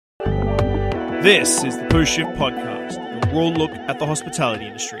This is the Post Shift Podcast, a raw look at the hospitality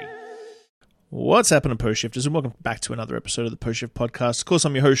industry. What's happening, Post Shifters, and welcome back to another episode of the Post Shift Podcast. Of course,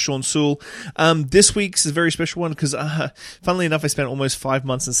 I'm your host, Sean Sewell. This week's a very special one because, funnily enough, I spent almost 5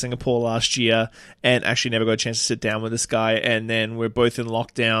 months in Singapore last year and actually never got a chance to sit down with this guy. And then we're both in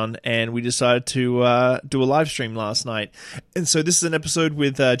lockdown, and we decided to do a live stream last night. And so this is an episode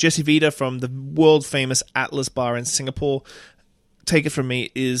with Jesse Vida from the world famous Atlas Bar in Singapore. Take it from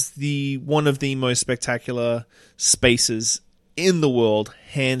me, is one of the most spectacular spaces in the world,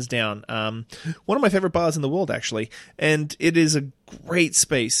 hands down. One of my favorite bars in the world, actually, and it is a great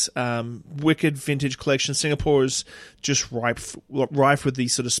space. Wicked vintage collection. Singapore is just rife with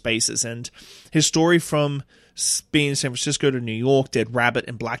these sort of spaces, and his story from being in San Francisco to New York, Dead Rabbit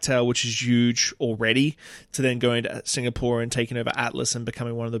and Blacktail, which is huge already, to then going to Singapore and taking over Atlas and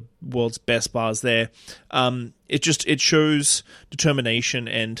becoming one of the world's best bars there. It shows determination,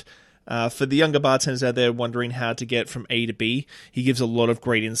 and for the younger bartenders out there wondering how to get from A to B, he gives a lot of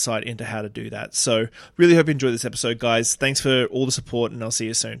great insight into how to do that. So really hope you enjoy this episode, guys. Thanks for all the support, and I'll see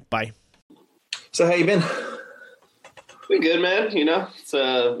you soon. Bye. So how you been? Been good, man. You know,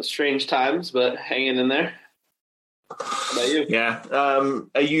 it's strange times, but hanging in there. How about you? Yeah.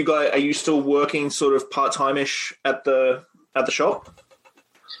 Are you still working sort of part-time-ish at the shop?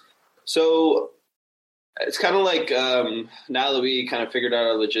 So it's kind of like now that we kind of figured out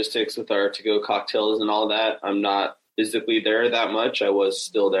our logistics with our to-go cocktails and all that, I'm not physically there that much. I was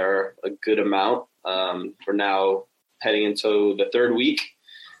still there a good amount. We're now heading into the third week.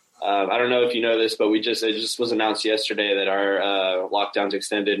 I don't know if you know this, but it just was announced yesterday that our lockdown's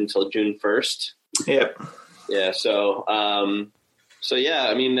extended until June 1st. Yep. Yeah. So yeah,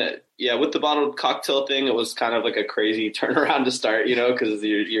 I mean, with the bottled cocktail thing, it was kind of like a crazy turnaround to start, you know, because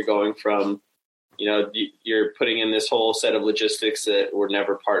you're going from, you know, you're putting in this whole set of logistics that were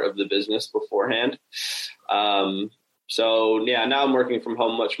never part of the business beforehand. So yeah, now I'm working from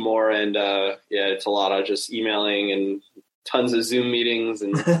home much more, and it's a lot of just emailing and tons of Zoom meetings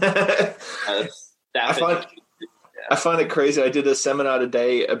and I find it crazy. I did a seminar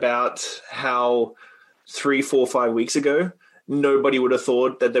today about how 3, 4, 5 weeks ago, nobody would have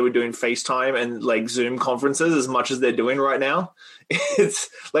thought that they were doing FaceTime and like Zoom conferences as much as they're doing right now. It's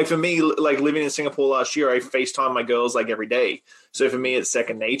like, for me, like living in Singapore last year, I FaceTime my girls like every day. So for me, it's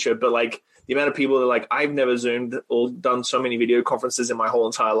second nature. But like the amount of people that are like, I've never Zoomed or done so many video conferences in my whole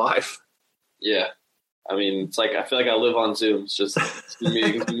entire life. Yeah. I mean, it's like, I feel like I live on Zoom. It's just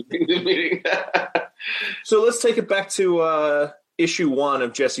meeting. So let's take it back to issue 1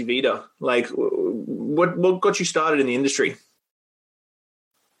 of Jesse Vida. Like, what got you started in the industry?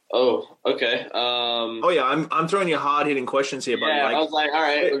 Oh, okay. I'm throwing you hard hitting questions here, buddy. Yeah, I was like, all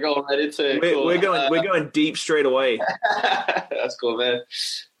right, we're going right into it. Cool. We're going deep straight away. That's cool, man.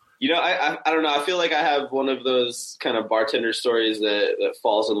 You know, I don't know. I feel like I have one of those kind of bartender stories that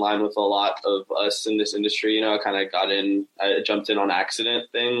falls in line with a lot of us in this industry. You know, I jumped in on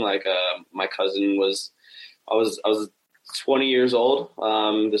accident thing. Like, my cousin I was 20 years old.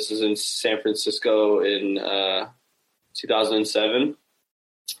 This is in San Francisco in 2007.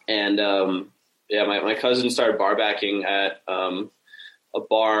 And my cousin started bar backing at a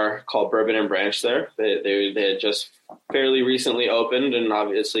bar called Bourbon and Branch there. They had just fairly recently opened, and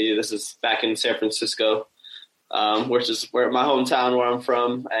obviously this is back in San Francisco, which is where my hometown, where I'm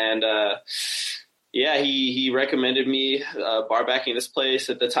from. And he recommended me bar backing this place.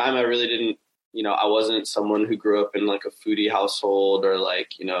 At the time, I really didn't. You know, I wasn't someone who grew up in like a foodie household, or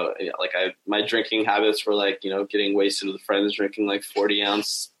like, you know, like my drinking habits were like, you know, getting wasted with friends, drinking like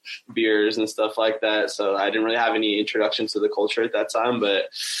 40-ounce beers and stuff like that. So I didn't really have any introduction to the culture at that time, but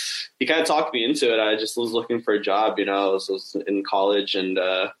he kind of talked me into it. I just was looking for a job, you know, I was in college, and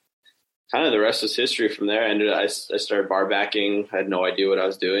kind of the rest is history from there. I started bar backing. I had no idea what I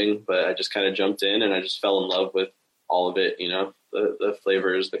was doing, but I just kind of jumped in, and I just fell in love with all of it, you know. The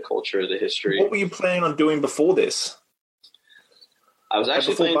flavors, the culture, the history. What were you planning on doing before this? I was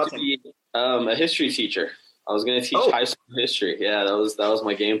actually planning to be a history teacher. I was going to teach high school history. Yeah, that was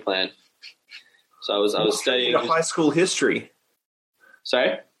my game plan. So I was studying high school history.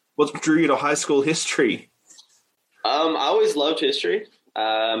 Sorry? What drew you to high school history? I always loved history,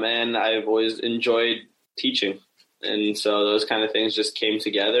 and I've always enjoyed teaching. And so those kind of things just came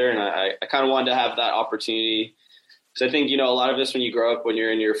together, and I kind of wanted to have that opportunity. So I think, you know, a lot of this, when you grow up, when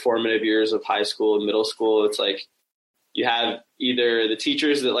you're in your formative years of high school and middle school, it's like you have either the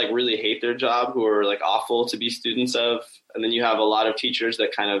teachers that like really hate their job, who are like awful to be students of. And then you have a lot of teachers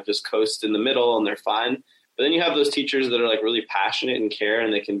that kind of just coast in the middle and they're fine. But then you have those teachers that are like really passionate and care,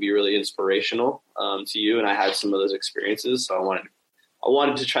 and they can be really inspirational to you. And I had some of those experiences. So I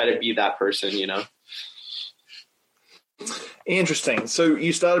wanted to try to be that person, Interesting. So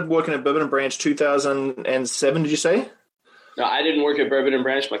you started working at Bourbon and Branch 2007, did you say? No, I didn't work at Bourbon and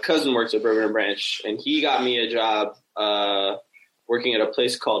Branch. My cousin works at Bourbon and Branch, and he got me a job working at a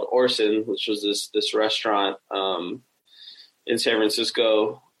place called Orson, which was this restaurant in San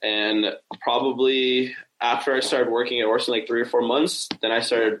Francisco. And probably after I started working at Orson, like 3 or 4 months, then I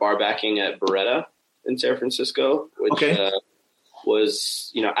started bar backing at Beretta in San Francisco, which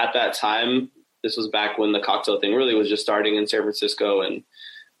was, at that time, this was back when the cocktail thing really was just starting in San Francisco. And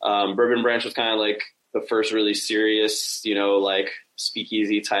Bourbon Branch was kind of like the first really serious, like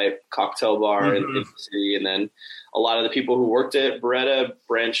speakeasy type cocktail bar in the city. And then a lot of the people who worked at Beretta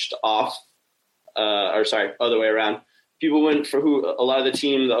branched off, other way around. People went for a lot of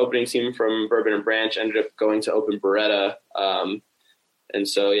the opening team from Bourbon and Branch ended up going to open Beretta. And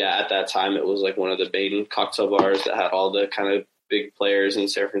so, at that time, it was like one of the main cocktail bars that had all the kind of big players in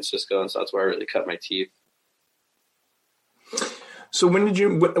San Francisco. And so that's where I really cut my teeth. So when did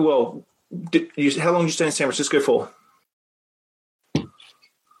you, how long did you stay in San Francisco for?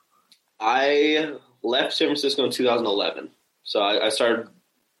 I left San Francisco in 2011. So I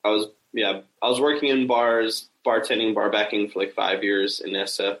was working in bars, bartending, bar backing for like 5 years in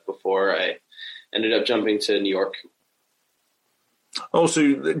SF before I ended up jumping to New York. Oh, so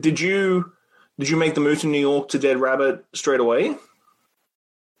did you make the move to New York to Dead Rabbit straight away?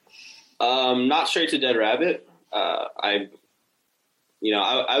 Not straight to Dead Rabbit. I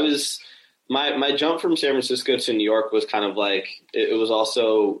was my jump from San Francisco to New York was kind of like it was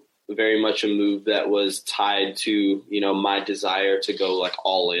also very much a move that was tied to my desire to go like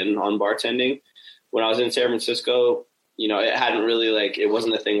all in on bartending. When I was in San Francisco, it hadn't really it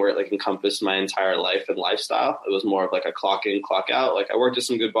wasn't a thing where it like encompassed my entire life and lifestyle. It was more of like a clock in, clock out. Like I worked at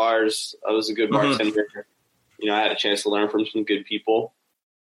some good bars. I was a good bartender. I had a chance to learn from some good people,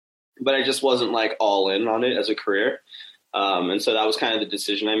 but I just wasn't like all in on it as a career. And so that was kind of the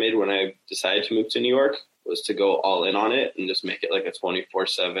decision I made when I decided to move to New York, was to go all in on it and just make it like a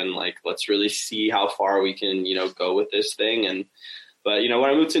 24/7, like, let's really see how far we can, go with this thing. But when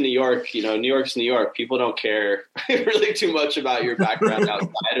I moved to New York, New York's New York. People don't care really too much about your background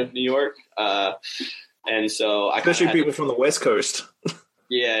outside of New York. And so especially people from the West Coast.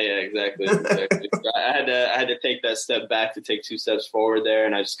 Yeah, exactly. I had to take that step back to take 2 steps forward there.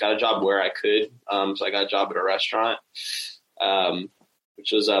 And I just got a job where I could. So I got a job at a restaurant,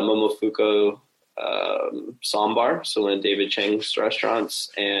 which was Momofuku Sambar, so one of David Chang's restaurants,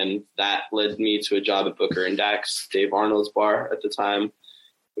 and that led me to a job at Booker and Dax, Dave Arnold's bar at the time,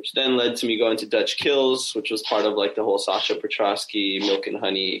 which then led to me going to Dutch Kills, which was part of like the whole Sasha Petrosky, Milk and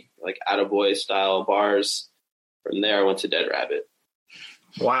Honey, like Attaboy style bars. From there, I went to Dead Rabbit.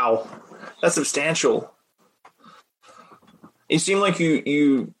 Wow, that's substantial. It seemed like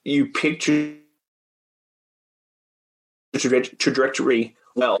you picked your trajectory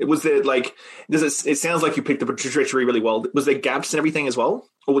well. Was there like, it sounds like you picked the trajectory really well. Was there gaps and everything as well?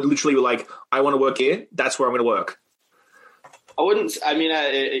 Or would literally were like, I want to work here, that's where I'm going to work?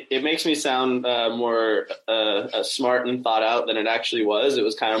 It makes me sound more smart and thought out than it actually was. It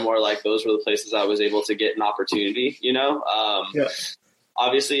was kind of more like those were the places I was able to get an opportunity,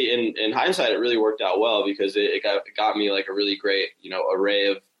 Obviously, in hindsight, it really worked out well because it got me like a really great, array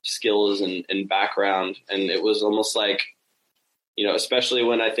of skills and background. And it was almost like, especially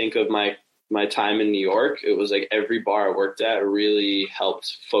when I think of my time in New York, it was like every bar I worked at really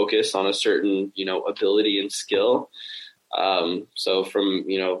helped focus on a certain, ability and skill. So from,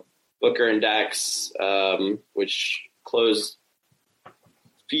 Booker and Dax, which closed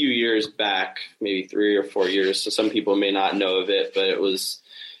few years back, maybe 3 or 4 years. So some people may not know of it, but it was,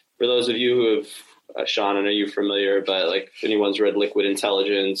 for those of you who have, Sean, I know you're familiar, but like if anyone's read Liquid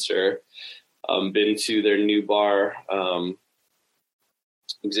Intelligence or been to their new bar,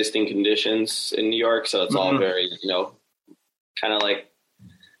 Existing Conditions in New York. So it's all very, kind of like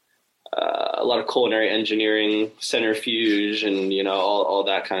a lot of culinary engineering, centrifuge, and all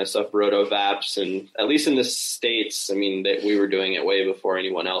that kind of stuff, rotovaps, and at least in the States, we were doing it way before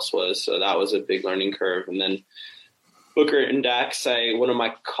anyone else was, so that was a big learning curve. And then Booker and Dax, one of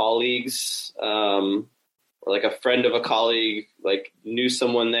my colleagues, or like a friend of a colleague, like knew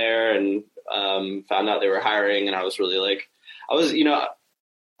someone there and found out they were hiring, and I was really like,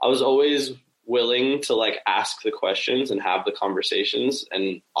 I was always willing to like ask the questions and have the conversations.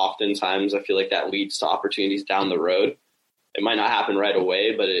 And oftentimes I feel like that leads to opportunities down the road. It might not happen right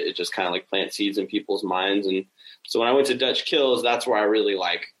away, but it just kind of like plants seeds in people's minds. And so when I went to Dutch Kills, that's where I really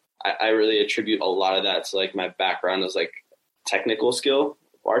I really attribute a lot of that to like my background as like technical skill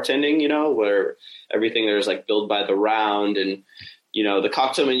bartending, where everything there is like billed by the round and, the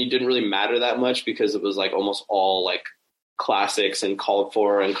cocktail menu didn't really matter that much because it was like almost all like classics and called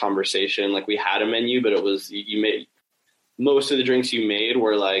for and conversation. Like we had a menu, but it was, you made most of the drinks you made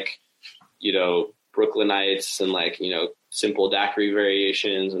were like, Brooklynites and like, simple daiquiri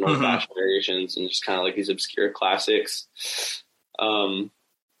variations and old fashioned variations and just kind of like these obscure classics. And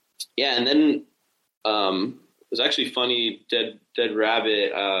then it was actually funny. Dead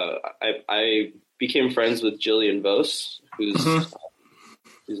Rabbit. I became friends with Jillian Vos, who's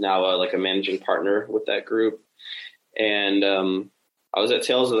now like a managing partner with that group. And I was at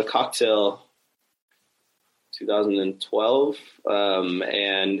Tales of the Cocktail 2012,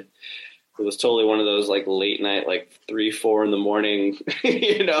 and it was totally one of those like late night, like 3-4 in the morning,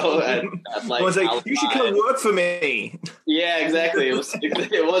 at like, I was like, you should come work for me. Yeah, exactly. It was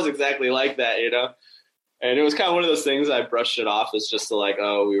exactly like that, and it was kind of one of those things I brushed it off as just like,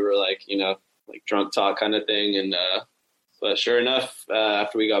 oh, we were like, like drunk talk kind of thing. And, but sure enough,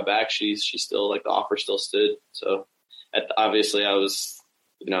 after we got back, she still like the offer still stood. So obviously I was,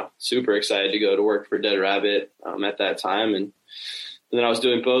 super excited to go to work for Dead Rabbit at that time. And then I was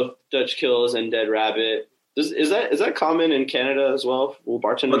doing both Dutch Kills and Dead Rabbit. Is that common in Canada as well? Will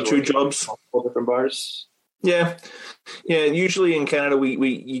bartenders two jobs, multiple different bars? Yeah. Usually in Canada,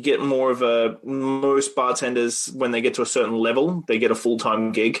 you get more of most bartenders when they get to a certain level, they get a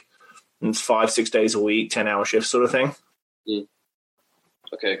full-time gig. And it's 5-6 days a week, 10-hour shifts sort of thing. Mm.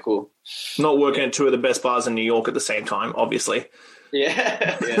 Okay, cool. Not working at two of the best bars in New York at the same time, obviously.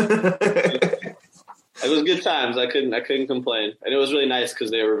 Yeah. It was good times. I couldn't complain. And it was really nice because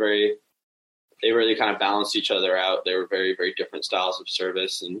they really kind of balanced each other out. They were very, very different styles of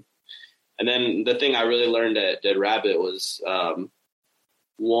service. And then the thing I really learned at Dead Rabbit was,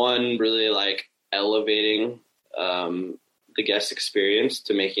 one, really like elevating the guest experience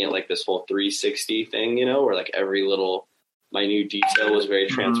to making it like this whole 360 thing, where like every little minute detail was very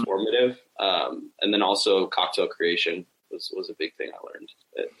transformative. And then also cocktail creation was a big thing I learned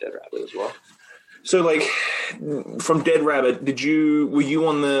at Dead Rabbit as well. So, like, from Dead Rabbit, were you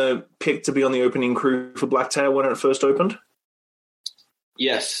on the pick to be on the opening crew for Blacktail when it first opened?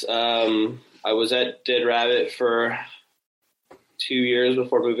 Yes, I was at Dead Rabbit for 2 years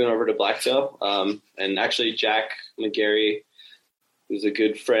before moving over to Blacktail. And actually, Jack McGarry, who's a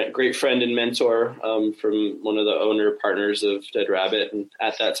great friend and mentor from one of the owner partners of Dead Rabbit, and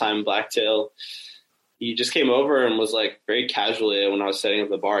at that time Blacktail, he just came over and was like very casually, when I was setting up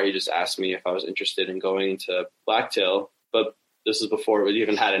the bar, he just asked me if I was interested in going to Blacktail. But this is before we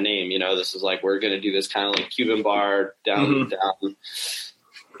even had a name, this is like, we're going to do this kind of like Cuban bar down.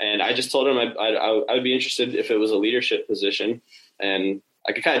 And I just told him I would be interested if it was a leadership position. And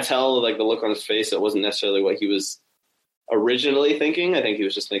I could kind of tell like the look on his face. It wasn't necessarily what he was originally thinking. I think he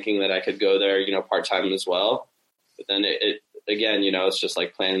was just thinking that I could go there, part-time as well. But then it again, it's just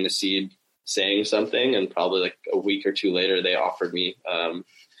like planting the seed, saying something, and probably like a week or two later, they offered me the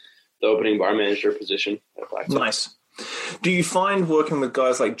opening bar manager position at Blacktail. Nice. Do you find working with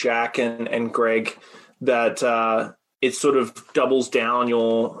guys like Jack and Greg that it sort of doubles down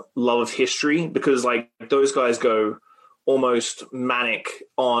your love of history? Because like those guys go almost manic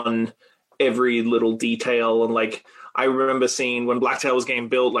on every little detail. And like, I remember seeing when Blacktail was getting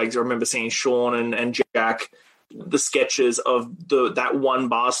built, like I remember seeing Sean and Jack, the sketches of that one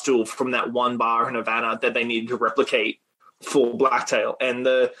bar stool from that one bar in Havana that they needed to replicate for Blacktail, and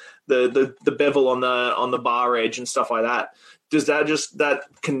the bevel on the bar edge and stuff like that. Does that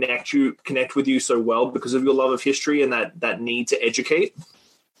connect with you so well because of your love of history and that need to educate?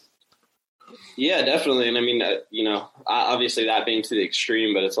 Yeah, definitely. And I mean, obviously that being to the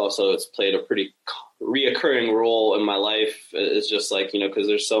extreme, but it's played a pretty reoccurring role in my life. It's just like, because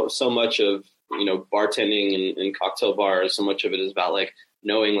there's so much of, bartending in cocktail bars, so much of it is about like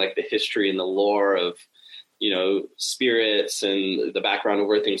knowing like the history and the lore of, spirits and the background of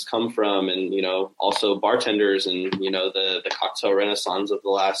where things come from. And, also bartenders and, the cocktail renaissance of the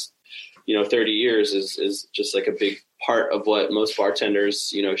last, 30 years is just like a big part of what most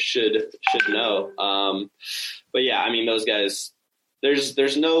bartenders, should know. But yeah, I mean, those guys,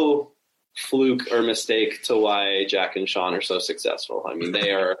 there's no fluke or mistake to why Jack and Sean are so successful. I mean,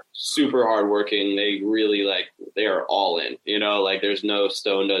 they are super hardworking. They really they are all in, there's no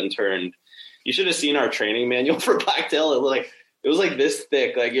stone unturned. You should have seen our training manual for Blacktail. It was like this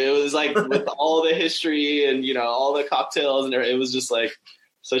thick. Like it was like with all the history and, all the cocktails and it was just like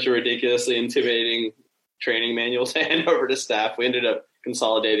such a ridiculously intimidating training manual to hand over to staff. We ended up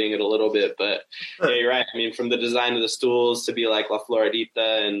consolidating it a little bit, but yeah, you're right. I mean, from the design of the stools to be like La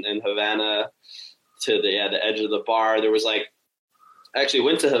Floridita and Havana to the edge of the bar, there was I actually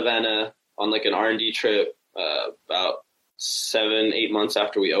went to Havana on like an R&D trip about 7-8 months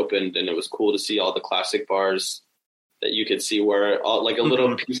after we opened, and it was cool to see all the classic bars that you could see where all, like a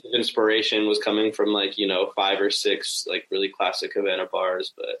little piece of inspiration was coming from, like, 5 or 6 like really classic Havana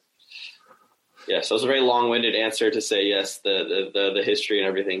bars. But yeah, so it was a very long-winded answer to say yes, the history and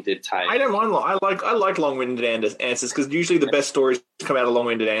everything did tie. I don't mind. I like long-winded answers because usually the best stories come out of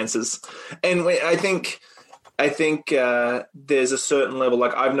long-winded answers. And I think there's a certain level.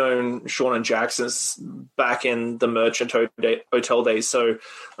 Like, I've known Sean and Jack since back in the Merchant Hotel days. So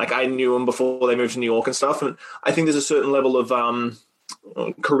like, I knew them before they moved to New York and stuff. And I think there's a certain level of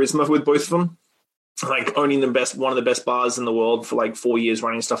charisma with both of them. Like, owning one of the best bars in the world for like 4 years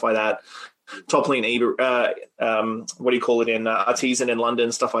running, stuff like that. Toppling in Artisan in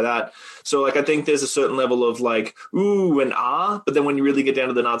London, stuff like that. So like, I think there's a certain level of like ooh and ah, but then when you really get down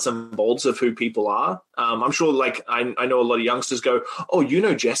to the nuts and bolts of who people are, I'm sure like I know a lot of youngsters go, oh, you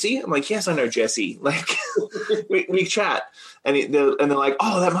know Jesse? I'm like, yes, I know Jesse. Like we chat and they're like,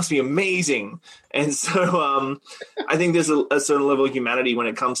 oh, that must be amazing. And so I think there's a certain level of humanity when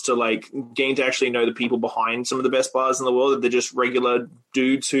it comes to like getting to actually know the people behind some of the best bars in the world, that they're just regular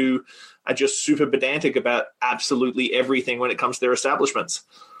dudes who are just super pedantic about absolutely everything when it comes to their establishments.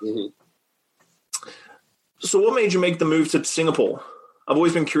 Mm-hmm. So what made you make the move to Singapore? I've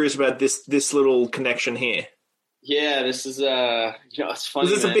always been curious about this little connection here. Yeah, this is it's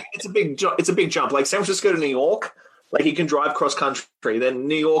funny. It's a big jump. Like San Francisco to New York, like you can drive cross country. Then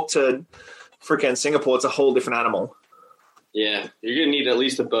New York to freaking Singapore, it's a whole different animal. Yeah, you're gonna need at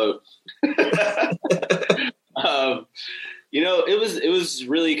least a boat. It was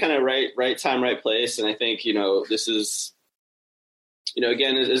really kind of right time, right place. And I think, this is,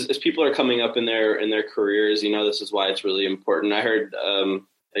 again, as people are coming up in their careers, this is why it's really important. I heard,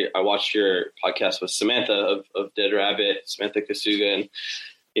 I watched your podcast with Samantha of Dead Rabbit, Samantha Kasuga, and,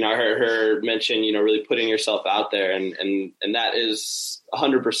 I heard her mention, really putting yourself out there, and that is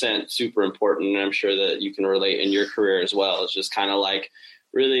 100% super important. And I'm sure that you can relate in your career as well. It's just kind of like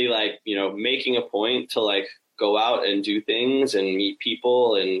really like, making a point to like go out and do things and meet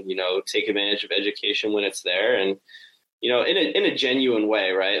people and, take advantage of education when it's there. And, in a genuine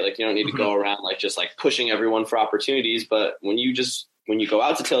way, right? Like, you don't need to go around like just like pushing everyone for opportunities. But when you go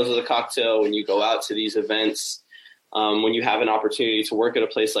out to Tales of the Cocktail, when you go out to these events, when you have an opportunity to work at a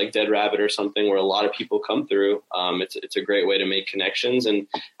place like Dead Rabbit or something where a lot of people come through, it's a great way to make connections. And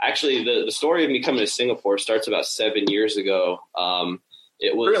actually the story of me coming to Singapore starts about 7 years ago.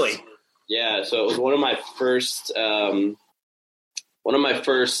 It was really, yeah. So it was one of my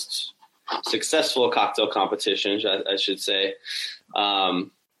first successful cocktail competitions, I should say.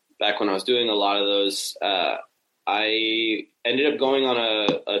 Back when I was doing a lot of those, I ended up going on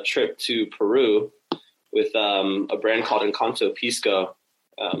a trip to Peru with a brand called Encanto Pisco.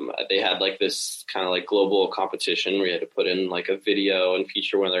 They had like this kind of like global competition where you had to put in like a video and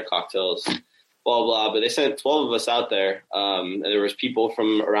feature one of their cocktails, blah, blah. But they sent 12 of us out there. And there was people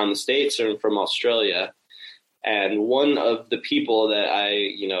from around the States and from Australia. And one of the people that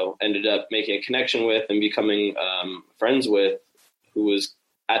I, ended up making a connection with and becoming friends with, who was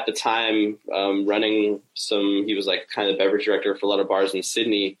at the time running he was like kind of beverage director for a lot of bars in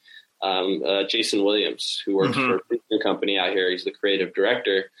Sydney, Jason Williams, who works for a Brooklyn company out here. He's the creative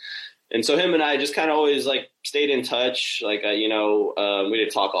director. And so him and I just kind of always like stayed in touch. Like, we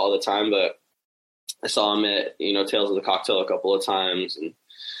didn't talk all the time, but I saw him at, Tales of the Cocktail a couple of times, and,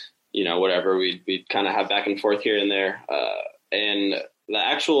 whatever, we'd kind of have back and forth here and there. And the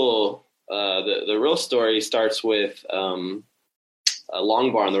actual, the real story starts with a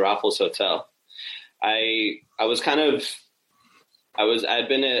Long Bar in the Raffles Hotel. I'd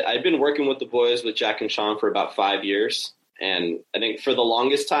been working with the boys, with Jack and Sean, for about 5 years. And I think for the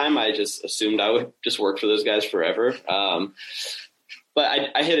longest time, I just assumed I would just work for those guys forever.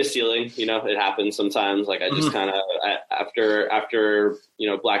 But I hit a ceiling, it happens sometimes. Like I just kind of, after,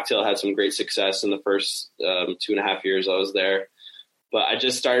 Blacktail had some great success in the first 2.5 years I was there. But I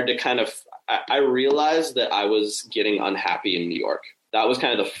just started to I realized that I was getting unhappy in New York. That was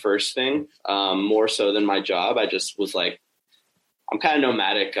kind of the first thing, more so than my job. I just was like, I'm kind of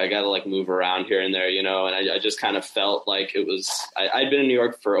nomadic. I got to like move around here and there, and I just kind of felt like I'd been in New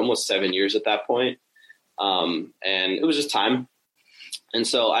York for almost 7 years at that point. And it was just time. And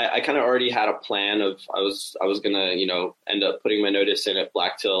so I kind of already had a plan of, I was going to, end up putting my notice in at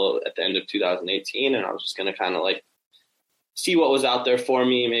Blacktail at the end of 2018. And I was just going to kind of like see what was out there for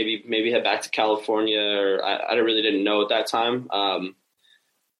me, maybe head back to California, or I really didn't know at that time.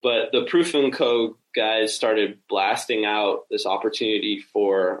 But the Proof & Co. guys started blasting out this opportunity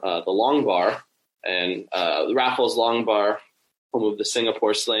for the Long Bar, and the Raffles Long Bar home of the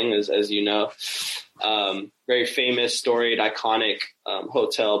Singapore Sling, as you know. Very famous, storied, iconic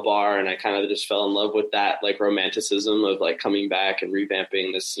hotel bar, and I kind of just fell in love with that like romanticism of like coming back and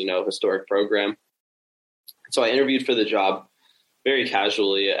revamping this, historic program. So I interviewed for the job very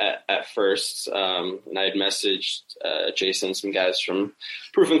casually at first, and I had messaged Jason, some guys from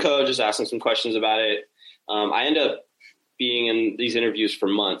Proof and Code, just asking some questions about it. I ended up being in these interviews for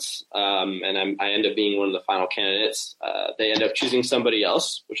months, and I ended up being one of the final candidates. They ended up choosing somebody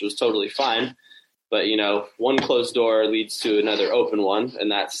else, which was totally fine. But, one closed door leads to another open one.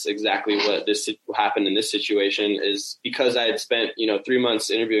 And that's exactly what happened in this situation is because I had spent, 3 months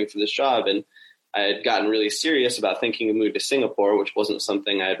interviewing for this job, and I had gotten really serious about thinking of moving to Singapore, which wasn't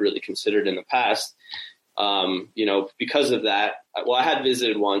something I had really considered in the past. Because of that, I had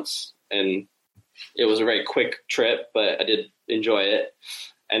visited once, and it was a very quick trip, but I did enjoy it.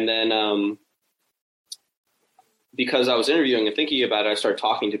 And then because I was interviewing and thinking about it, I started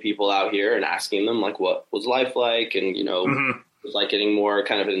talking to people out here and asking them like, what was life like? And, was like getting more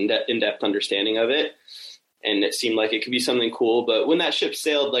kind of an in-depth understanding of it. And it seemed like it could be something cool. But when that ship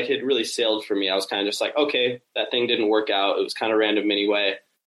sailed, like it really sailed for me. I was kind of just like, okay, that thing didn't work out. It was kind of random anyway.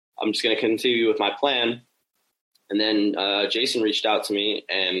 I'm just going to continue with my plan. And then Jason reached out to me,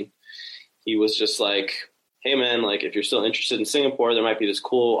 and he was just like, hey man, like if you're still interested in Singapore, there might be this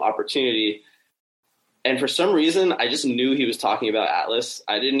cool opportunity. And for some reason, I just knew he was talking about Atlas.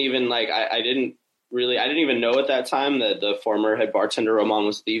 I didn't even I didn't even know at that time that the former head bartender Roman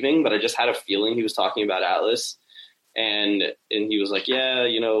was leaving, but I just had a feeling he was talking about Atlas. And he was like, yeah,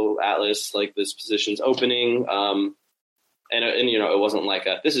 Atlas, like this position's opening. And it wasn't like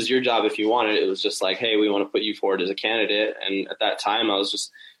this is your job if you want it. It was just like, hey, we want to put you forward as a candidate. And at that time I was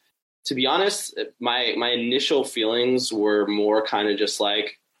just, to be honest, my initial feelings were more kind of just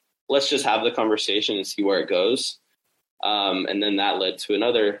like, let's just have the conversation and see where it goes. And then that led to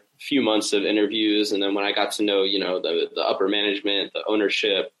another few months of interviews. And then when I got to know, the upper management, the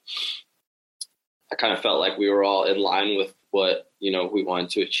ownership, I kind of felt like we were all in line with what, we wanted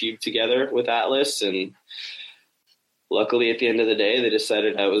to achieve together with Atlas. And luckily at the end of the day, they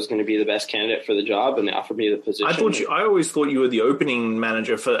decided I was going to be the best candidate for the job, and they offered me the position. I always thought you were the opening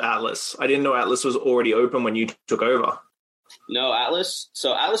manager for Atlas. I didn't know Atlas was already open when you took over. No, Atlas.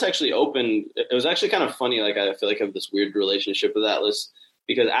 So Atlas actually opened. It was actually kind of funny. Like I feel like I have this weird relationship with Atlas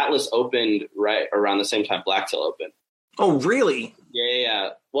because Atlas opened right around the same time Blacktail opened. Oh, really? Yeah.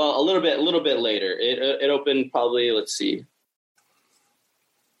 Well, a little bit later. It opened probably, let's see,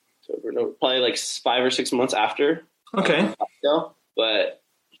 probably like 5 or 6 months after. Okay. Blacktail. But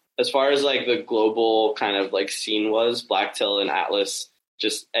as far as like the global kind of like scene was, Blacktail and Atlas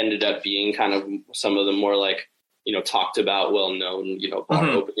just ended up being kind of some of the more like, talked about, well-known, bar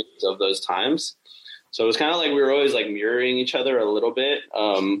openings of those times. So it was kind of like we were always like mirroring each other a little bit.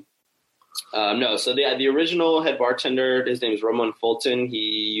 No, so the original head bartender, his name is Roman Fulton.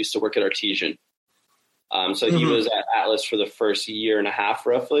 He used to work at Artesian. So he was at Atlas for the first year and a half,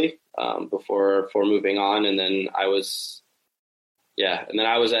 roughly, before moving on. And then I was at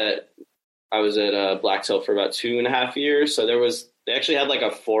Blacktail for about 2.5 years. So they actually had like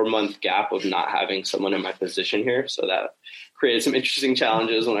a 4-month gap of not having someone in my position here. So that created some interesting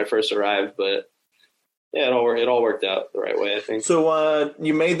challenges when I first arrived, but yeah, it all worked out the right way, I think. So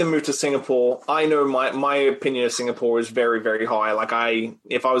you made the move to Singapore. I know my opinion of Singapore is very, very high. Like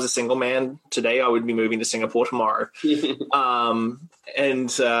if I was a single man today, I would be moving to Singapore tomorrow. Do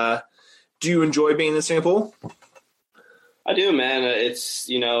you enjoy being in Singapore? I do, man. It's,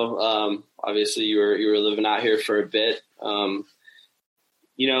 obviously you were living out here for a bit.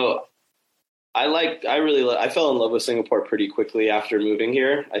 I fell in love with Singapore pretty quickly after moving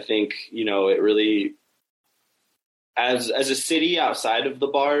here. I think, it really, as a city outside of the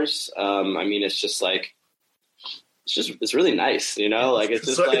bars, it's just like, it's really nice, like, it's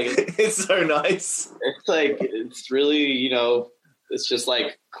just it's so nice. It's like, it's really, it's just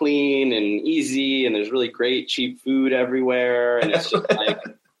like clean and easy, and there's really great cheap food everywhere. And it's just like,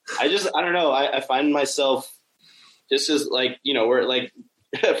 I don't know. I find myself just as like, we're like,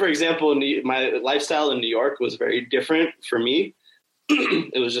 for example, my lifestyle in New York was very different for me.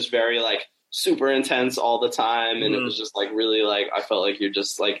 It was just very like super intense all the time. And it was just like, really like, I felt like you're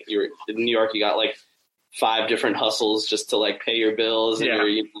in New York, you got like 5 different hustles just to like pay your bills. And I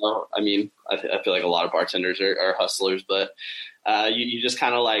feel like a lot of bartenders are hustlers, but you just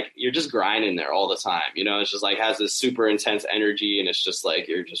kind of like, you're just grinding there all the time. It's just like has this super intense energy, and it's just like,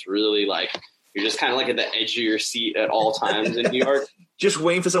 you're just really like, you're just kind of like at the edge of your seat at all times in New York. Just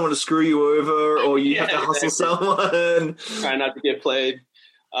waiting for someone to screw you over, or you have to hustle someone. Try not to get played.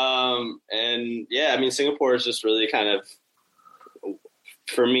 Singapore is just really kind of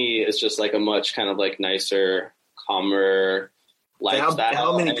for me, it's just like a much kind of like nicer, calmer lifestyle.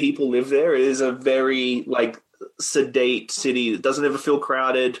 How many people live there? It is a very like sedate city. It doesn't ever feel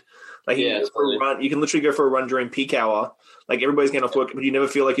crowded. Like you can literally go for a run during peak hour. Like everybody's getting off work, but you never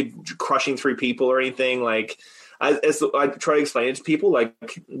feel like you're crushing through people or anything. Like I try to explain it to people, like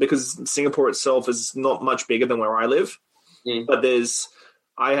because Singapore itself is not much bigger than where I live, but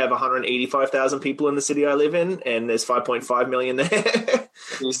I have 185,000 people in the city I live in, and there's 5.5 million there.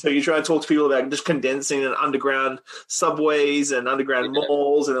 So you try to talk to people about just condensing and underground subways and underground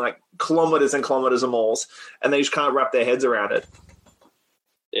malls and like kilometers and kilometers of malls, and they just can't wrap their heads around it.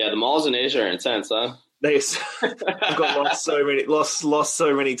 Yeah, the malls in Asia are intense, huh? I've got lost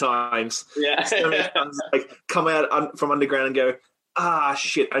so many times. Yeah, so many times, like come out from underground and go,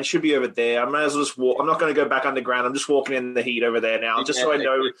 shit, I should be over there. I might as well just walk. I'm not going to go back underground. I'm just walking in the heat over there now, just so I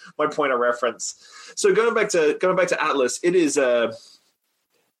know my point of reference. So going back to Atlas, it is a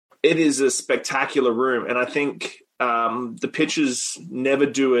spectacular room, and I think the pictures never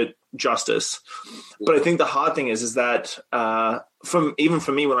do it justice. But I think the hard thing is that even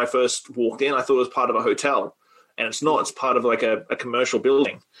for me, when I first walked in, I thought it was part of a hotel, and it's not. It's part of like a commercial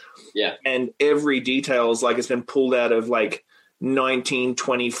building. Yeah, and every detail is like it's been pulled out of like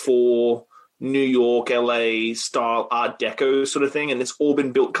 1924 New York, LA style Art Deco sort of thing, and it's all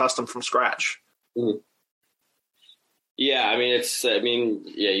been built custom from scratch. Mm-hmm. Yeah,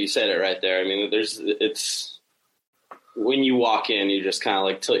 you said it right there. I mean, it's when you walk in, you just kind of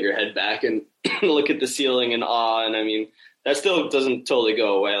like tilt your head back and look at the ceiling in awe. And I mean, that still doesn't totally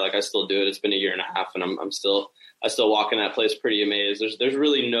go away. Like I still do it. It's been a year and a half, and I still walk in that place pretty amazed. There's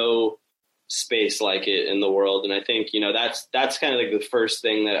really no space like it in the world, and I think that's kind of like the first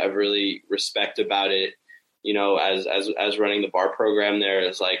thing that I really respect about it. As running the bar program there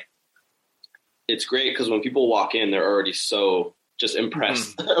is like it's great because when people walk in, they're already so just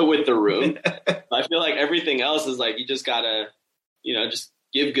impressed with the room. I feel like everything else is like you just gotta just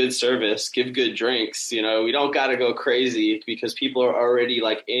give good service, give good drinks. We don't gotta go crazy because people are already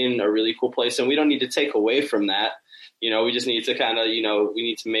like in a really cool place, and we don't need to take away from that. We just need to kind of, we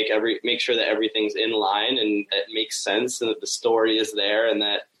need to make sure that everything's in line and that makes sense and that the story is there and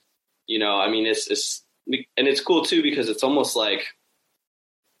that, it's cool too, because it's almost like,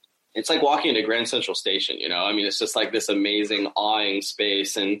 it's like walking into Grand Central Station, it's just like this amazing awing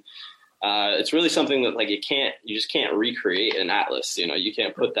space. And it's really something that like you just can't recreate in Atlas. You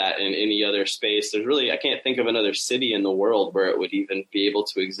can't put that in any other space. I can't think of another city in the world where it would even be able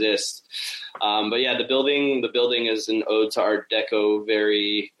to exist. But yeah, the building is an ode to Art Deco,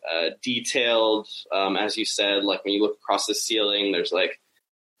 very detailed. As you said, like when you look across the ceiling, there's like,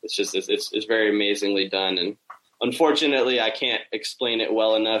 it's very amazingly done. And unfortunately, I can't explain it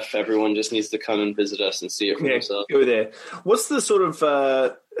well enough. Everyone just needs to come and visit us and see it for themselves. Go there. What's the sort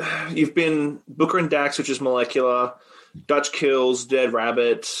of you've been Booker and Dax, which is molecular, Dutch Kills, Dead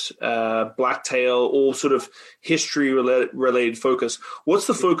Rabbit, Blacktail, all sort of history related focus. What's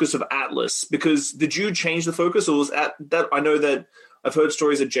the focus of Atlas? Because did you change the focus, or was that? I know that I've heard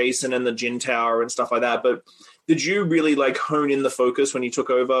stories of Jason and the Gin Tower and stuff like that, but did you really like hone in the focus when you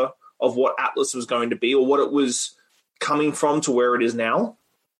took over of what Atlas was going to be, or what it was coming from to where it is now?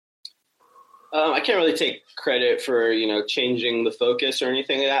 I can't really take credit for, changing the focus or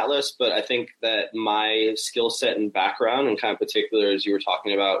anything at Atlas, but I think that my skill set and background, and kind of particular as you were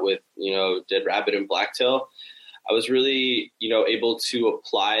talking about with, Dead Rabbit and Blacktail, I was really, able to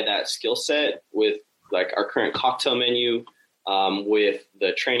apply that skill set with like our current cocktail menu, with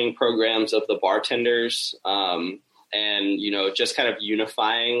the training programs of the bartenders, and, just kind of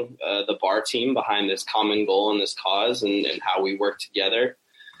unifying the bar team behind this common goal and this cause and how we work together.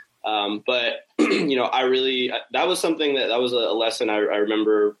 But, that was something that was a lesson I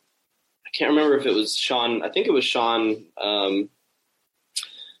remember. I can't remember if it was Sean. I think it was Sean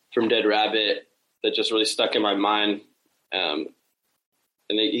from Dead Rabbit that just really stuck in my mind. And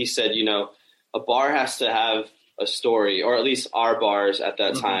he said, a bar has to have a story, or at least our bars at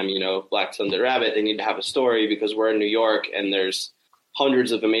that time, Blacktail and Dead Rabbit, they need to have a story because we're in New York and there's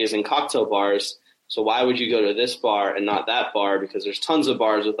hundreds of amazing cocktail bars. So why would you go to this bar and not that bar? Because there's tons of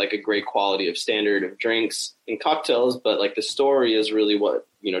bars with like a great quality of standard of drinks and cocktails, but like the story is really what,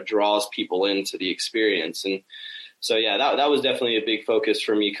 draws people into the experience. And so, yeah, that was definitely a big focus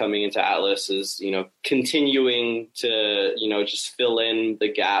for me coming into Atlas is, continuing to, just fill in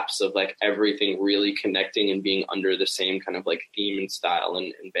the gaps of like everything really connecting and being under the same kind of like theme and style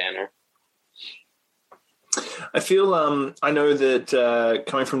and banner. I feel I know that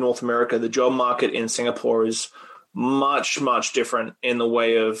coming from North America, the job market in Singapore is much different in the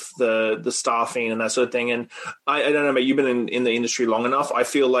way of the staffing and that sort of thing. And I don't know, but you've been in the industry long enough. I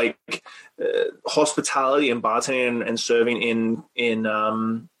feel like hospitality and bartending and serving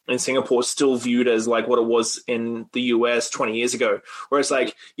in Singapore is still viewed as like what it was in the US 20 years ago, where it's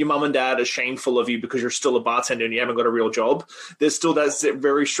like your mum and dad are shameful of you because you're still a bartender and you haven't got a real job. There's still that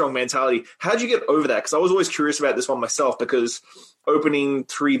very strong mentality. How did you get over that? Because I was always curious about this one myself, because opening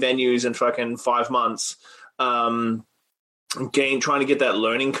 3 venues in fucking 5 months, trying to get that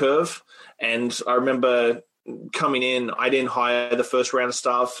learning curve. And I remember coming in, I didn't hire the first round of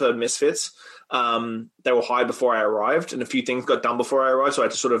staff for Misfits. They were hired before I arrived, and a few things got done before I arrived, so I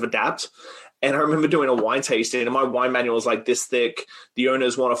had to sort of adapt. And I remember doing a wine tasting, and my wine manual was like this thick. The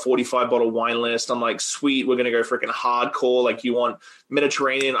owners want a 45-bottle wine list. I'm like, sweet, we're going to go freaking hardcore. Like, you want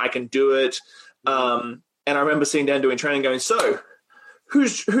Mediterranean, I can do it. And I remember sitting down doing training going, so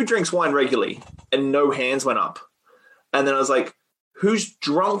who drinks wine regularly? And no hands went up. And then I was like, who's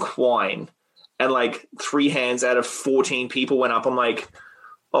drunk wine? And like 3 hands out of 14 people went up. I'm like,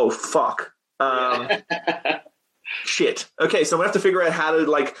 oh, fuck. Shit. Okay, so I'm gonna have to figure out how to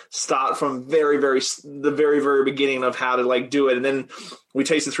like start from the very beginning of how to like do it. And then we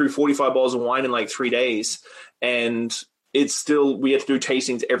tasted through 45 bottles of wine in like 3 days, and it's still, we had to do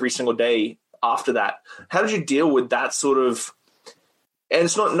tastings every single day after that. How did you deal with that sort of? And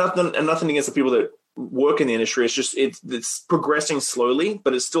it's nothing against the people that work in the industry. It's just it's progressing slowly,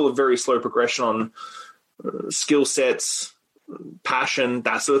 but it's still a very slow progression on skill sets, passion,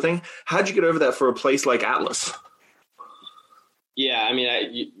 that sort of thing. How'd you get over that for a place like Atlas? Yeah, I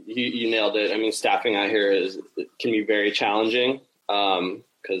mean, you nailed it. I mean, staffing out here can be very challenging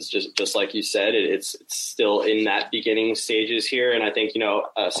because just like you said, it's still in that beginning stages here. And I think,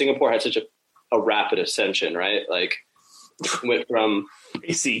 Singapore had such a rapid ascension, right? Like, went from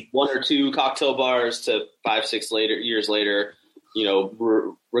 1 or 2 cocktail bars to 5-6 years later,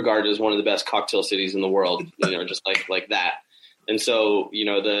 regarded as one of the best cocktail cities in the world, just like that. And so,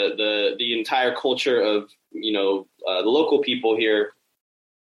 the entire culture of, the local people here,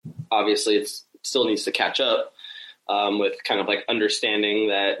 obviously it still needs to catch up with kind of like understanding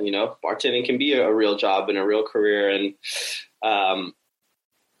that, bartending can be a real job and a real career. And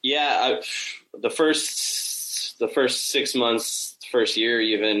the first 6 months, first year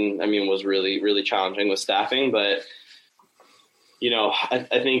even, was really, really challenging with staffing. But,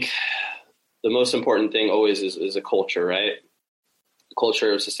 I think the most important thing always is a culture, right? A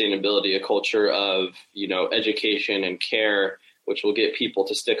culture of sustainability, a culture of, education and care, which will get people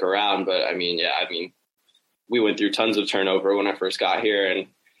to stick around. But we went through tons of turnover when I first got here. And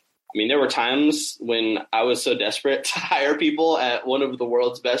there were times when I was so desperate to hire people at one of the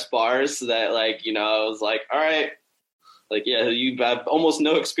world's best bars that I was like, all right, you have almost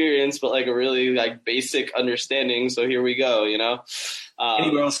no experience, but like a really like basic understanding. So here we go,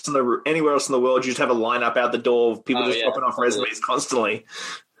 Anywhere else in the world, you just have a lineup out the door of people dropping off resumes constantly.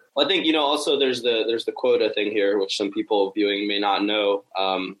 Well, I think, also there's the quota thing here, which some people viewing may not know,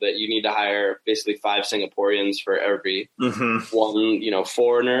 that you need to hire basically 5 Singaporeans for every one,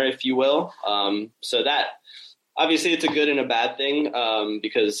 foreigner, if you will. So that obviously it's a good and a bad thing,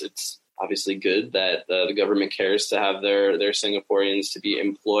 because it's obviously good that the government cares to have their Singaporeans to be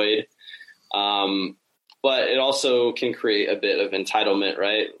employed. But it also can create a bit of entitlement,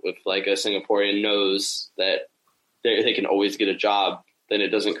 right? With like a Singaporean knows that they can always get a job, then it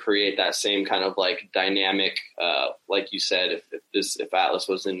doesn't create that same kind of like dynamic. Like you said, if Atlas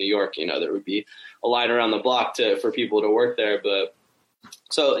was in New York, there would be a line around the block for people to work there. But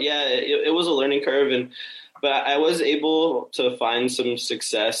so, yeah, it was a learning curve. But I was able to find some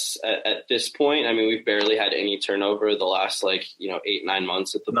success at this point. We've barely had any turnover the last 8-9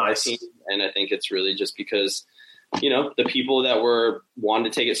 months at the bar team. And I think it's really just because, the people that were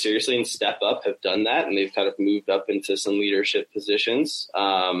wanting to take it seriously and step up have done that. And they've kind of moved up into some leadership positions.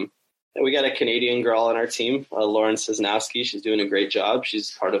 And we got a Canadian girl on our team, Lauren Cisnowski. She's doing a great job.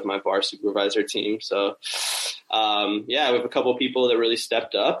 She's part of my bar supervisor team. So, we have a couple of people that really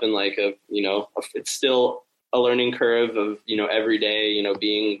stepped up, and it's still a learning curve of, every day,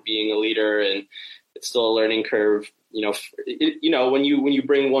 being a leader, and it's still a learning curve, when you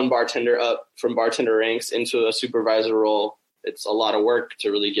bring one bartender up from bartender ranks into a supervisor role, it's a lot of work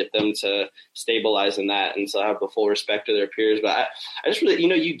to really get them to stabilize in that. And so I have the full respect of their peers, but I just really,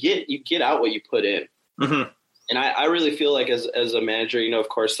 you get out what you put in. Mm-hmm. And I really feel like as a manager, of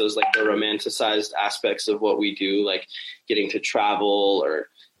course, those like the romanticized aspects of what we do, like getting to travel or,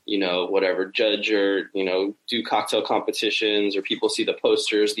 whatever, judge or, do cocktail competitions, or people see the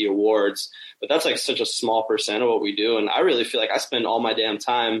posters, the awards, but that's like such a small percent of what we do. And I really feel like I spend all my damn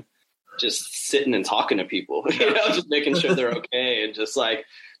time just sitting and talking to people, just making sure they're okay, and just like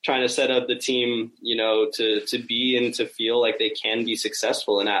trying to set up the team, to be and to feel like they can be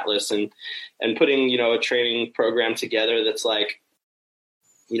successful in Atlas, and putting, a training program together that's like,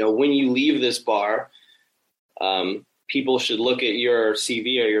 when you leave this bar, people should look at your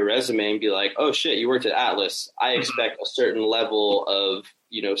CV or your resume and be like, oh shit, you worked at Atlas. I expect a certain level of,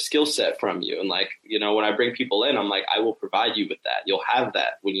 skill set from you. And like, when I bring people in, I'm like, I will provide you with that. You'll have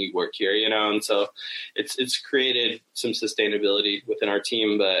that when you work here, and so it's created some sustainability within our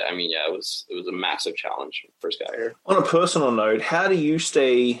team. But I mean, yeah, it was a massive challenge when I first got here. On a personal note, how do you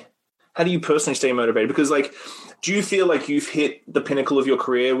personally stay motivated? Because like, do you feel like you've hit the pinnacle of your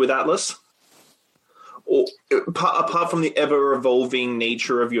career with Atlas? Or apart from the ever evolving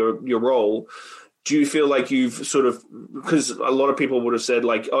nature of your role, do you feel like you've sort of, because a lot of people would have said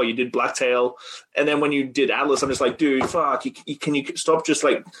like, oh, you did Blacktail, and then when you did Atlas, I'm just like, dude, fuck, can you stop just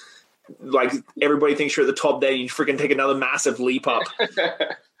like everybody thinks you're at the top there, you freaking take another massive leap up.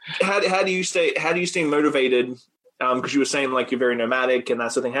 How do you stay motivated? Because you were saying like you're very nomadic and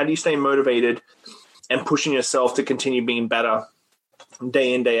that sort of thing. How do you stay motivated and pushing yourself to continue being better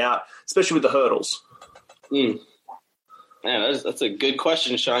day in, day out, especially with the hurdles? Man, that's a good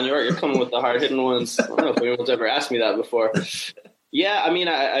question, Sean. You're coming with the hard-hitting ones. I don't know if anyone's ever asked me that before. Yeah, I mean,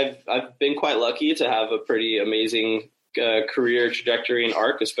 I've been quite lucky to have a pretty amazing career trajectory and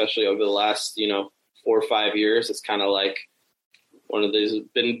arc, especially over the last 4 or 5 years. It's kind of like one of these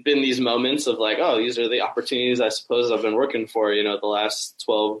been these moments of like, oh, these are the opportunities I suppose I've been working for. The last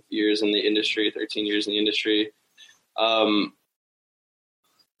 12 years in the industry, 13 years in the industry.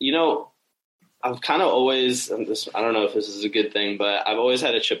 I've kind of always, I don't know if this is a good thing, but I've always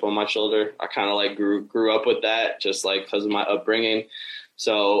had a chip on my shoulder. I kind of like grew up with that, just like because of my upbringing.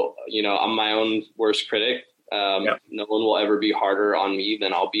 So, I'm my own worst critic. No one will ever be harder on me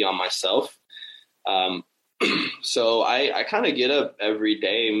than I'll be on myself. So I kind of get up every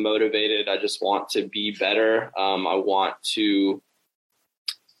day motivated. I just want to be better. I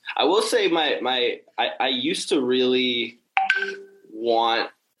will say I used to really want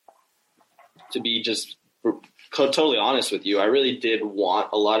to be just totally honest with you. I really did want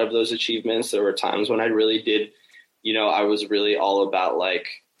a lot of those achievements. There were times when I really did, I was really all about like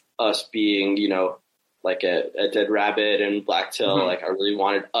us being, like a Dead Rabbit and Blacktail. Mm-hmm. Like I really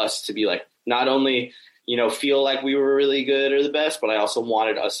wanted us to be like, not only, feel like we were really good or the best, but I also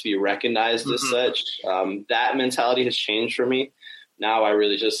wanted us to be recognized as such. That mentality has changed for me. Now I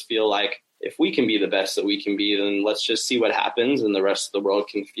really just feel like if we can be the best that we can be, then let's just see what happens and the rest of the world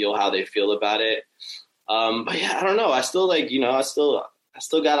can feel how they feel about it. But yeah, I don't know. I still like, I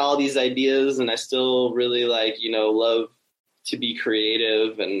still got all these ideas, and I still really like, love to be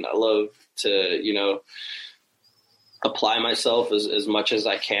creative, and I love to, apply myself as much as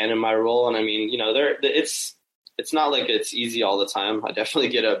I can in my role. And I mean, it's not like it's easy all the time. I definitely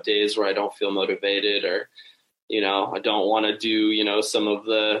get up days where I don't feel motivated, or, I don't want to do, some of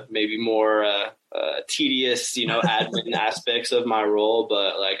the maybe more tedious, admin aspects of my role.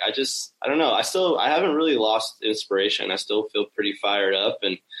 But like, I don't know. I haven't really lost inspiration. I still feel pretty fired up.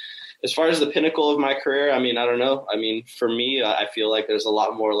 And as far as the pinnacle of my career, I mean, I don't know. I mean, for me, I feel like there's a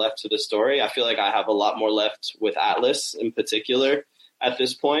lot more left to the story. I feel like I have a lot more left with Atlas in particular at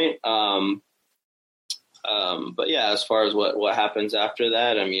this point. But yeah, as far as what happens after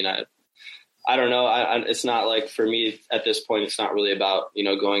that, I mean, I don't know. It's not like, for me at this point, it's not really about,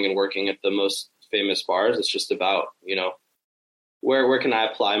 going and working at the most famous bars. It's just about, where can I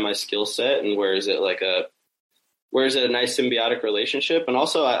apply my skill set, and where is it a nice symbiotic relationship? And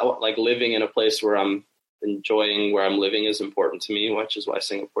also I like living in a place where I'm enjoying where I'm living is important to me, which is why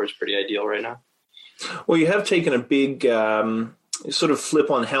Singapore is pretty ideal right now. Well, you have taken a big sort of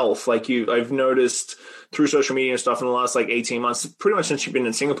flip on health. Like I've noticed through social media and stuff in the last like 18 months, pretty much since you've been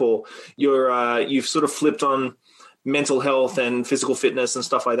in Singapore, you've sort of flipped on mental health and physical fitness and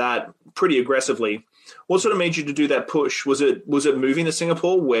stuff like that pretty aggressively. What sort of made you to do that push? Was it moving to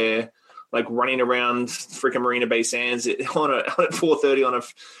Singapore, where like running around freaking Marina Bay Sands at 4:30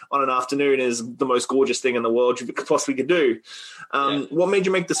 on an afternoon is the most gorgeous thing in the world you possibly could do? What made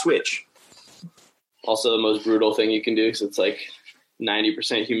you make the switch? Also, the most brutal thing you can do, because it's like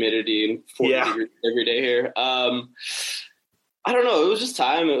 90% humidity and 40 degrees every day here. I don't know. It was just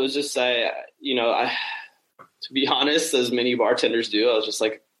time. It was just to be honest, as many bartenders do, I was just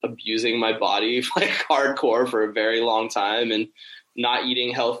like abusing my body like hardcore for a very long time, and not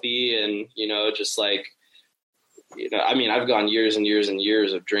eating healthy, and just like I mean, I've gone years and years and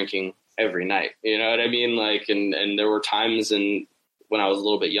years of drinking every night, you know what I mean? Like, and there were times when I was a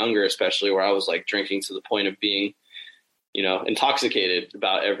little bit younger, especially, where I was like drinking to the point of being intoxicated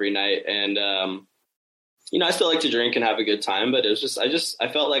about every night. And, I still like to drink and have a good time, but it was I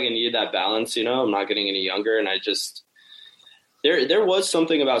felt like I needed that balance. I'm not getting any younger, and there was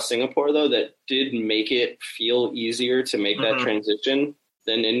something about Singapore though that did make it feel easier to make that transition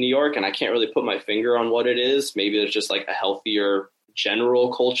than in New York. And I can't really put my finger on what it is. Maybe there's just like a healthier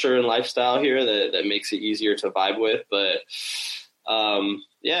general culture and lifestyle here that makes it easier to vibe with. But,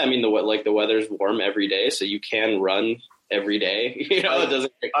 the weather's warm every day, so you can run every day. It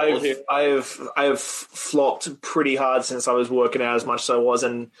doesn't get cold here. I have flopped pretty hard since I was working out as much as I was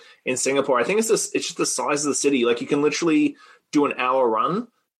in Singapore. I think it's just the size of the city. Like, you can literally do an hour run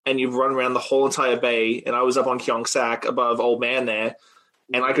and you've run around the whole entire bay. And I was up on Keong Sack above Old Man there,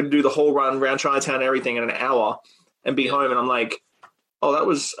 and I could do the whole run around Chinatown and everything in an hour and be home. And I'm like, oh, that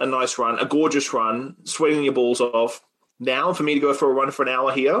was a nice run, a gorgeous run, sweating your balls off. Now for me to go for a run for an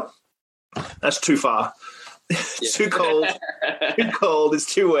hour here, that's too far. It's too cold. Too cold.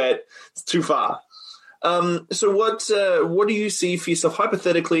 It's too wet. It's too far. So what do you see for yourself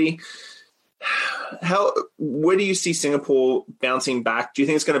hypothetically? Where do you see Singapore bouncing back? Do you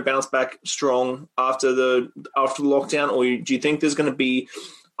think it's going to bounce back strong after the lockdown, or do you think there's going to be?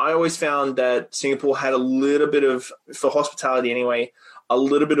 I always found that Singapore had a little bit of, for hospitality anyway, a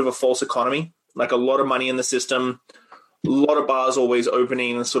little bit of a false economy, like a lot of money in the system. A lot of bars always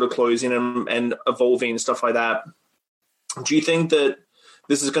opening and sort of closing and evolving and stuff like that. Do you think that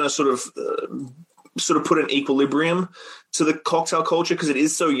this is going to sort of put an equilibrium to the cocktail culture, because it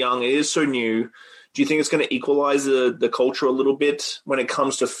is so young, it is so new? Do you think it's going to equalize the culture a little bit when it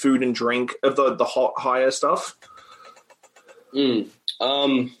comes to food and drink of the hot, higher stuff? Yeah,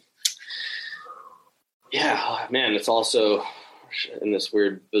 man, it's also in this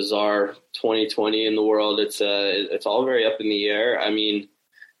weird, bizarre 2020 in the world. It's all very up in the air. I mean,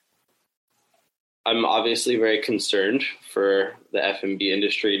 I'm obviously very concerned for the F&B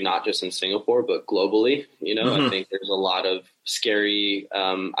industry, not just in Singapore, but globally. I think there's a lot of scary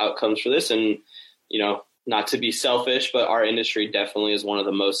outcomes for this. And, not to be selfish, but our industry definitely is one of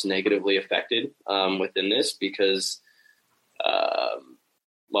the most negatively affected within this because,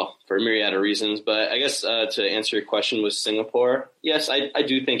 for a myriad of reasons. But I guess to answer your question with Singapore, yes, I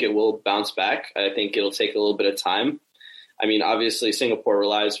do think it will bounce back. I think it'll take a little bit of time. I mean, obviously, Singapore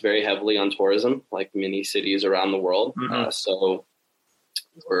relies very heavily on tourism, like many cities around the world. So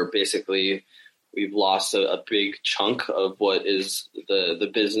we've lost a big chunk of what is the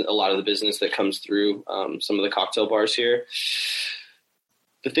business, a lot of the business that comes through some of the cocktail bars here.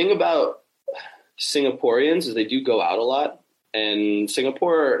 The thing about Singaporeans is they do go out a lot. And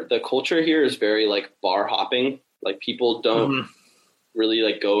Singapore, the culture here is very like bar hopping. Like, people don't really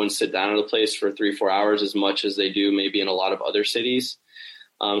like go and sit down at a place for 3-4 hours as much as they do maybe in a lot of other cities.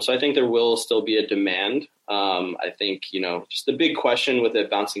 So I think there will still be a demand. I think, just the big question with it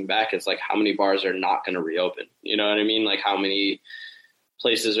bouncing back is like, how many bars are not going to reopen? You know what I mean? Like, how many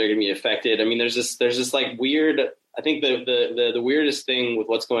places are going to be affected? I mean, there's this like weird, I think the weirdest thing with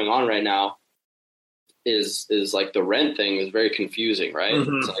what's going on right now is like the rent thing is very confusing, right?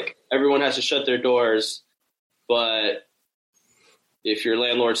 It's like everyone has to shut their doors, but if your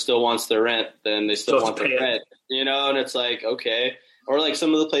landlord still wants their rent, then they still want their rent, and it's like, okay. Or like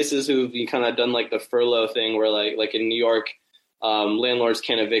some of the places who've kind of done like the furlough thing where like in New York, landlords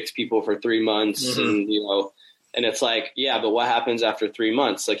can't evict people for 3 months and, and it's like, yeah, but what happens after 3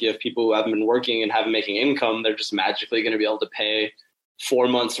 months? Like, you have people who haven't been working and haven't making income. They're just magically going to be able to pay 4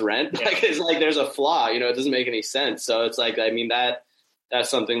 months rent. Yeah. Like, it's like, there's a flaw, it doesn't make any sense. So it's like, I mean, that's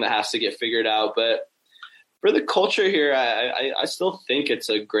something that has to get figured out. But for the culture here, I still think it's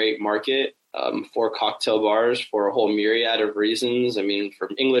a great market for cocktail bars for a whole myriad of reasons. I mean, for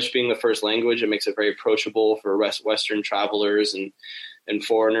English being the first language, it makes it very approachable for Western travelers and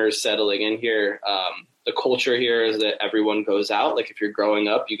foreigners settling in here. The culture here is that everyone goes out. Like, if you're growing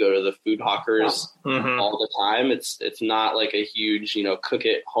up, you go to the food hawkers all the time. It's not like a huge, cook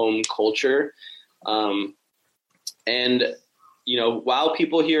at home culture. And, while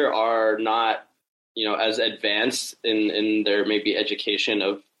people here are not, as advanced in their maybe education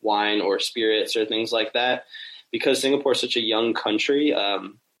of wine or spirits or things like that, because Singapore is such a young country,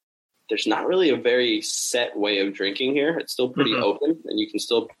 there's not really a very set way of drinking here. It's still pretty open, and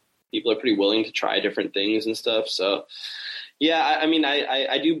people are pretty willing to try different things and stuff. So yeah, I mean,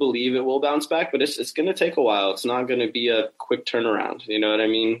 I do believe it will bounce back, but it's going to take a while. It's not going to be a quick turnaround. You know what I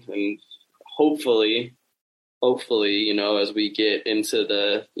mean? And hopefully, as we get into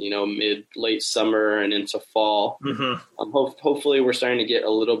the, late summer and into fall, hopefully we're starting to get a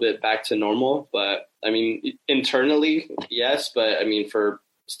little bit back to normal. But I mean, internally, yes, but I mean, for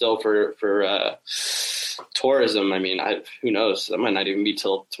tourism, I mean, who knows? That might not even be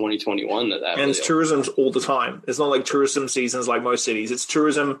till 2021 that And really it's tourism all the time. It's not like tourism seasons like most cities. It's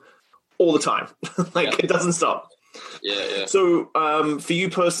tourism all the time. It doesn't stop. Yeah. So, for you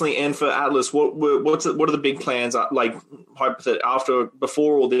personally and for Atlas, what are the big plans? Like,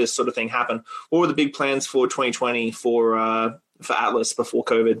 before all this sort of thing happened, what were the big plans for 2020 for Atlas before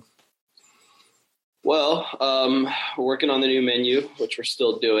COVID? Well, we're working on the new menu, which we're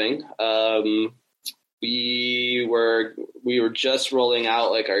still doing. We were just rolling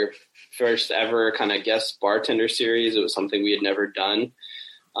out like our first ever kind of guest bartender series. It was something we had never done.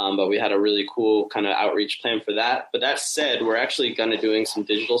 But we had a really cool kind of outreach plan for that. But that said, we're actually kind of doing some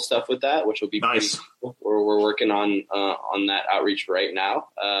digital stuff with that, which will be nice. Pretty cool. We're working on that outreach right now.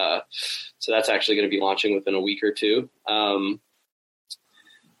 So that's actually going to be launching within a week or two.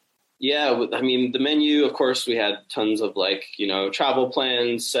 Yeah, I mean, the menu, of course, we had tons of travel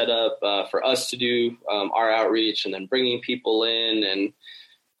plans set up for us to do our outreach and then bringing people in. And,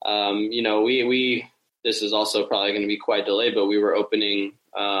 we this is also probably going to be quite delayed, but we were opening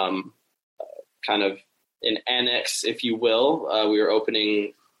kind of an annex, if you will. We were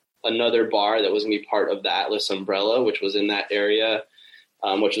opening another bar that was going to be part of the Atlas umbrella, which was in that area,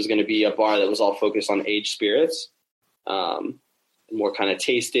 which was going to be a bar that was all focused on aged spirits, more kind of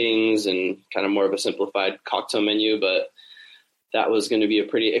tastings and kind of more of a simplified cocktail menu. But that was going to be a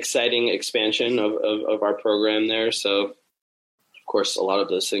pretty exciting expansion of our program there. So, of course, a lot of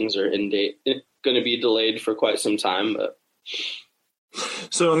those things are going to be delayed for quite some time, but.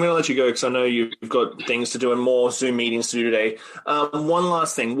 So I'm going to let you go because I know you've got things to do and more Zoom meetings to do today. One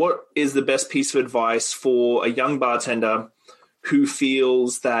last thing. What is the best piece of advice for a young bartender who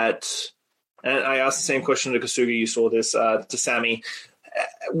feels that, and I asked the same question to Kasuga, you saw this, to Sammy.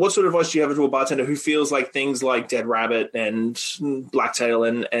 What sort of advice do you have to a bartender who feels like things like Dead Rabbit and Blacktail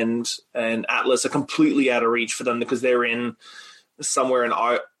and Atlas are completely out of reach for them because they're in somewhere in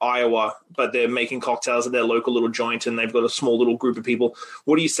Iowa, but they're making cocktails at their local little joint and they've got a small little group of people.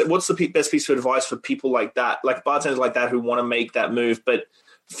 What do you say? What's the best piece of advice for people like that, like bartenders like that who want to make that move but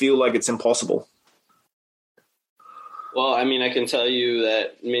feel like it's impossible? Well, I mean, I can tell you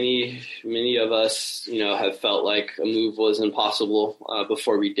that many of us, have felt like a move was impossible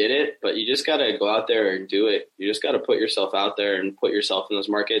before we did it, but you just got to go out there and do it. You just got to put yourself out there and put yourself in those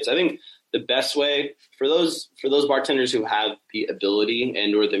markets. I think the best way for those bartenders who have the ability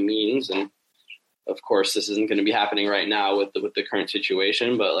and or the means, and of course this isn't going to be happening right now with the current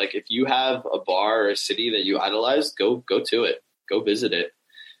situation, but like if you have a bar or a city that you idolize, go to it, go visit it,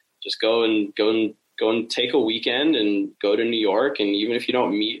 just go and take a weekend and go to New York. And even if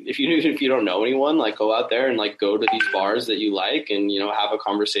you don't know anyone, like go out there and like go to these bars that you like and have a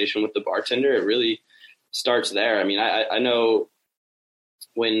conversation with the bartender. It really starts there. I mean, I know.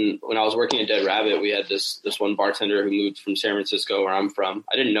 When I was working at Dead Rabbit, we had this one bartender who moved from San Francisco, where I'm from.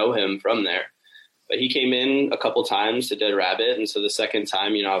 I didn't know him from there, but he came in a couple times to Dead Rabbit. And so the second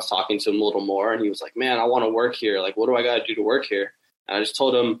time, I was talking to him a little more and he was like, man, I want to work here. Like, what do I got to do to work here? And I just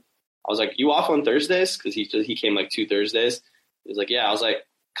told him, I was like, you off on Thursdays? Cause he came like 2 Thursdays. He was like, yeah. I was like,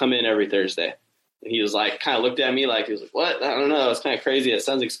 come in every Thursday. And he was like, kind of looked at me like, he was like, what? I don't know. It's kind of crazy. It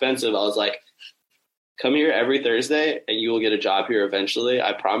sounds expensive. I was like, come here every Thursday and you will get a job here eventually.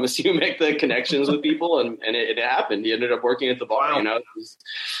 I promise you. Make the connections with people. And it happened. He ended up working at the bar,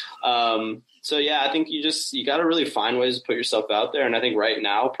 So yeah, I think you got to really find ways to put yourself out there. And I think right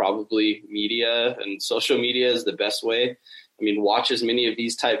now, probably media and social media is the best way. I mean, watch as many of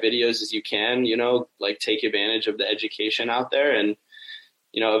these type videos as you can, like take advantage of the education out there. And,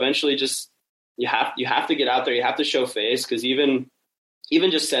 eventually just, you have to get out there. You have to show face. Cause even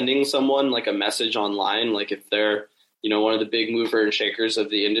just sending someone like a message online, like if they're, one of the big mover and shakers of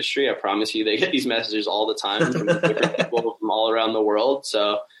the industry, I promise you, they get these messages all the time from different people from all around the world.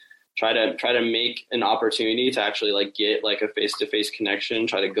 So try to make an opportunity to actually like get like a face-to-face connection,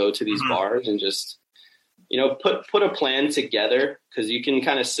 try to go to these bars and just, put a plan together. Cause you can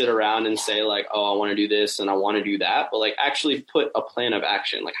kind of sit around and say like, oh, I want to do this and I want to do that. But like actually put a plan of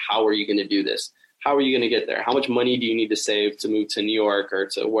action. Like, how are you going to do this? How are you going to get there? How much money do you need to save to move to New York or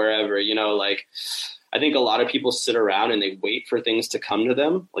to wherever, like I think a lot of people sit around and they wait for things to come to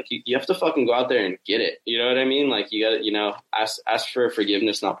them. Like you have to fucking go out there and get it. You know what I mean? Like you got to, ask for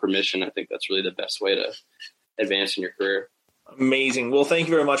forgiveness, not permission. I think that's really the best way to advance in your career. Amazing. Well, thank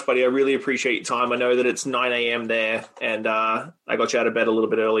you very much, buddy. I really appreciate your time. I know that it's 9 a.m. there and I got you out of bed a little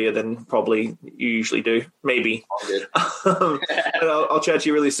bit earlier than probably you usually do. Maybe. All good. I'll chat to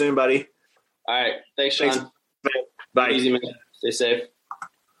you really soon, buddy. All right. Thanks, Sean. Bye. Easy, man. Stay safe.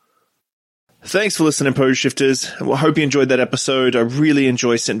 Thanks for listening, Post Shifters. I hope you enjoyed that episode. I really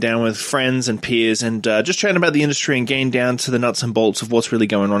enjoy sitting down with friends and peers and just chatting about the industry and getting down to the nuts and bolts of what's really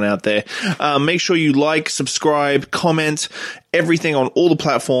going on out there. Make sure you like, subscribe, comment, everything on all the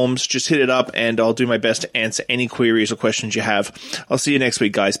platforms. Just hit it up and I'll do my best to answer any queries or questions you have. I'll see you next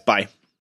week, guys. Bye.